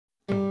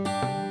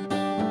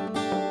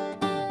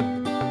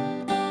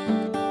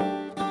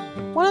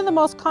One of the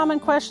most common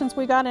questions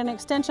we got in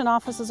extension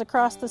offices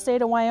across the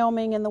state of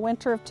Wyoming in the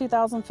winter of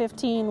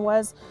 2015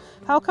 was,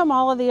 how come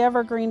all of the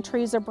evergreen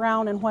trees are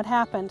brown and what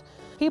happened?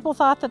 People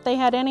thought that they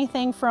had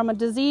anything from a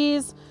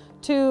disease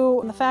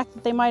to the fact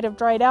that they might have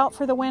dried out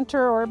for the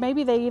winter, or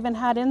maybe they even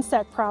had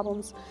insect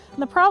problems.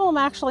 And the problem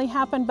actually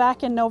happened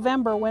back in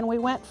November when we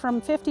went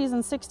from 50s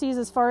and 60s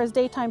as far as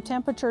daytime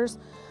temperatures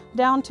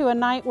down to a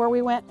night where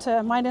we went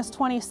to minus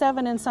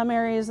 27 in some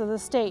areas of the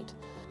state.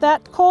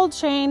 That cold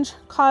change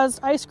caused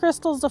ice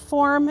crystals to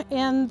form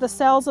in the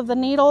cells of the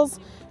needles,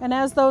 and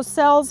as those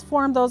cells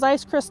formed those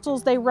ice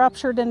crystals, they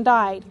ruptured and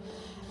died.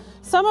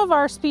 Some of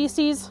our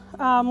species,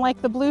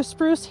 like the blue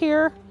spruce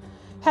here,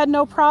 had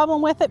no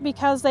problem with it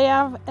because they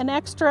have an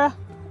extra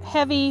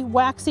heavy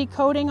waxy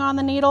coating on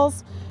the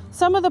needles.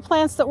 Some of the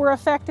plants that were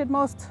affected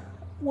most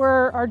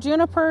were our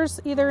junipers,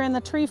 either in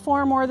the tree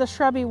form or the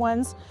shrubby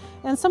ones,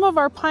 and some of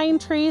our pine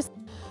trees.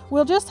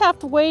 We'll just have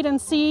to wait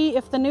and see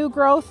if the new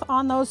growth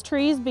on those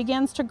trees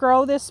begins to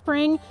grow this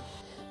spring.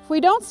 If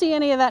we don't see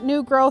any of that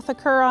new growth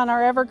occur on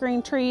our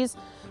evergreen trees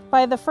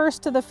by the 1st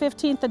to the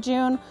 15th of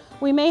June,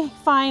 we may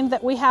find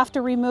that we have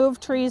to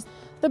remove trees.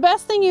 The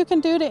best thing you can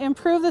do to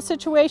improve the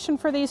situation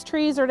for these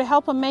trees or to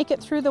help them make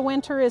it through the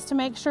winter is to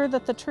make sure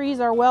that the trees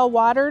are well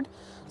watered.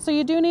 So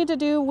you do need to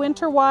do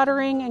winter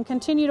watering and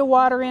continue to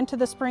water into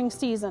the spring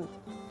season.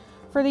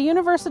 For the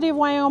University of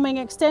Wyoming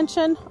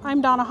Extension,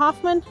 I'm Donna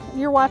Hoffman.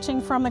 You're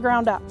watching From the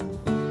Ground Up.